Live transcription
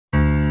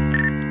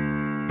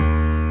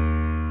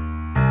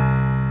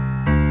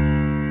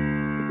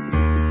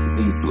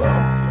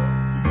Xeeflo.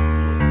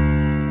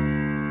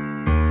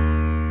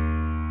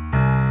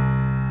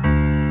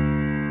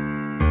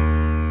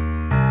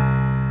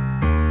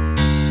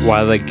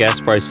 Why the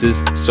gas price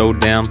is so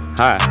damn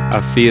high?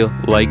 I feel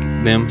like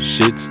them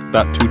shits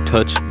about to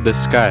touch the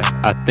sky.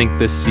 I think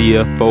the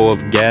CFO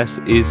of gas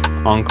is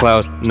on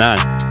cloud 9.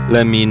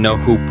 Let me know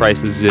who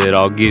prices it,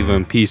 I'll give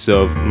him peace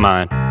of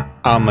mind.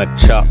 I'ma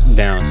chop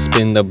down,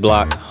 spin the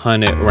block,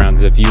 100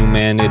 rounds. If you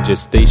manage a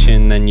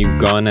station, then you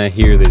gonna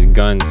hear this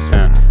gun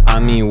sound. I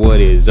mean,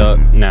 what is up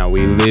now?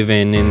 We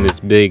living in this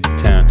big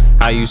town.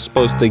 How you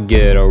supposed to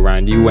get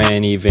around? You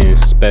ain't even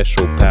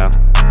special, pal.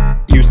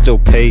 You still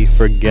pay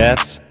for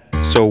gas?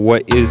 So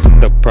what is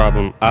the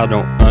problem? I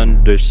don't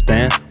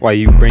understand why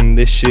you bring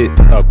this shit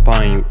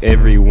upon you.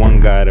 Everyone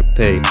gotta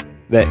pay.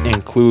 That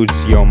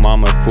includes your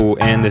mama, fool.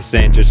 And this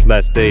ain't just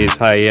last days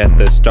high at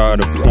the start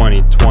of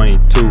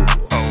 2022.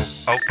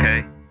 Oh,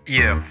 okay.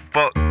 Yeah,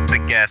 fuck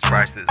the gas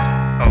prices.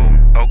 Oh,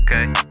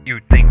 okay. You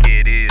think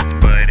it is,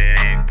 but it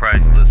ain't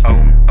priceless.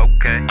 Oh,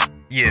 okay.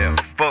 Yeah,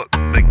 fuck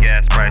the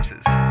gas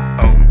prices.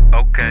 Oh,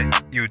 okay.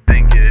 You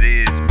think it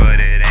is, but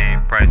it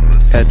ain't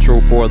priceless.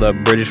 Petrol for the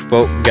British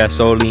folk,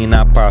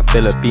 gasolina para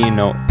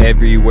Filipino.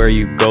 Everywhere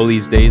you go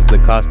these days, the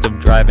cost of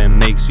driving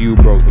makes you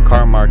broke. The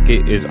car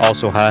market is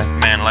also high.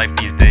 Man, life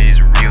these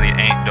days really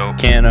ain't dope.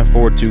 Can't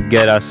afford to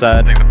get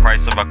outside. Think the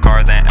price of a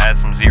car, then add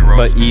some zeros.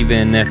 But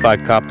even if I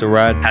copped a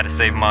ride, had to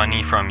save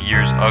money from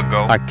years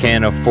ago. I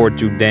can't afford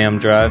to damn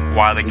drive.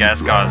 Why the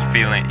gas god's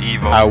feeling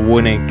evil? I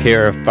wouldn't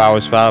care if I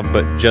was 5,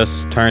 but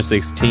just turned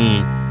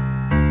 16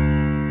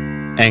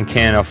 and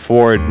can't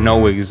afford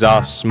no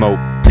exhaust smoke.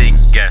 Big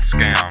gas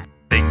scam,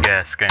 big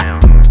gas scam.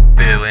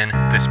 Filling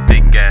this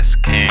big gas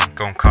can,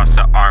 gon' cost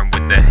an arm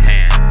with the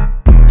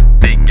hand.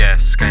 Big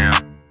gas scam,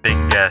 big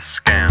gas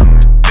scam.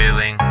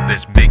 Filling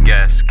this big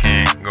gas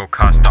can, gon'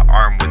 cost an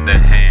arm with the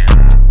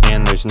hand.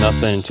 And there's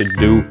nothing to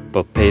do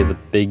but pay the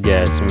big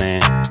ass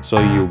man. So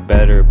you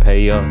better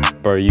pay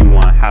up or you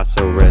want house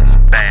arrest.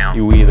 Bam.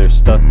 You either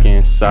stuck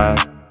inside,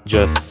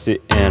 just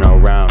sitting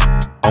around.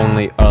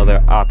 Only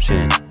other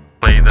option,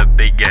 play the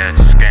big gas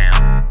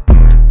scam.